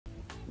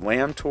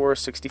Lamtor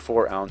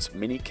 64-ounce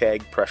Mini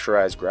Keg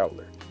Pressurized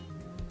Growler.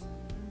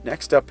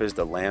 Next up is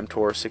the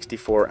Lamtor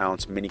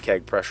 64-ounce Mini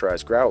Keg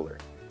Pressurized Growler.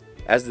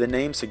 As the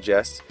name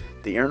suggests,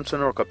 the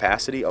internal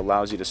capacity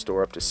allows you to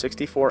store up to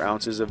 64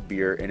 ounces of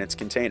beer in its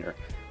container,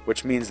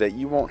 which means that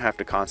you won't have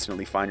to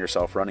constantly find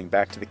yourself running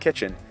back to the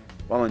kitchen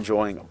while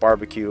enjoying a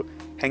barbecue,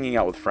 hanging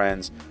out with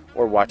friends,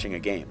 or watching a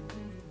game.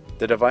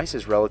 The device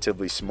is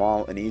relatively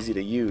small and easy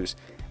to use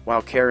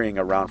while carrying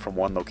around from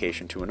one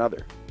location to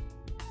another.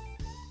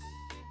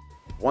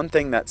 One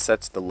thing that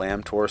sets the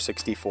Lamtor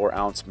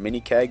 64-ounce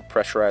Mini Keg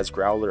Pressurized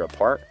Growler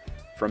apart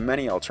from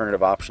many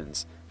alternative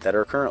options that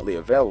are currently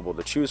available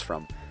to choose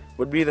from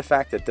would be the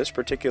fact that this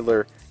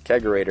particular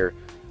kegerator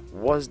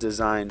was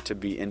designed to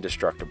be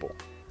indestructible.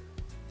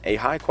 A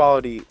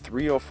high-quality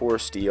 304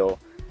 steel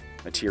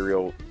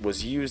material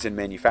was used in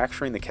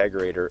manufacturing the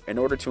kegerator in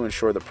order to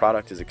ensure the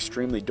product is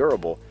extremely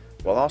durable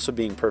while also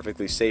being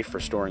perfectly safe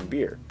for storing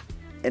beer.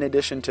 In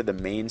addition to the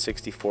main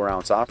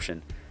 64-ounce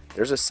option,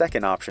 there's a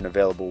second option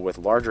available with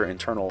larger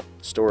internal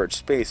storage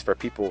space for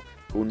people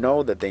who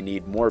know that they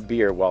need more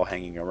beer while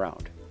hanging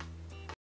around.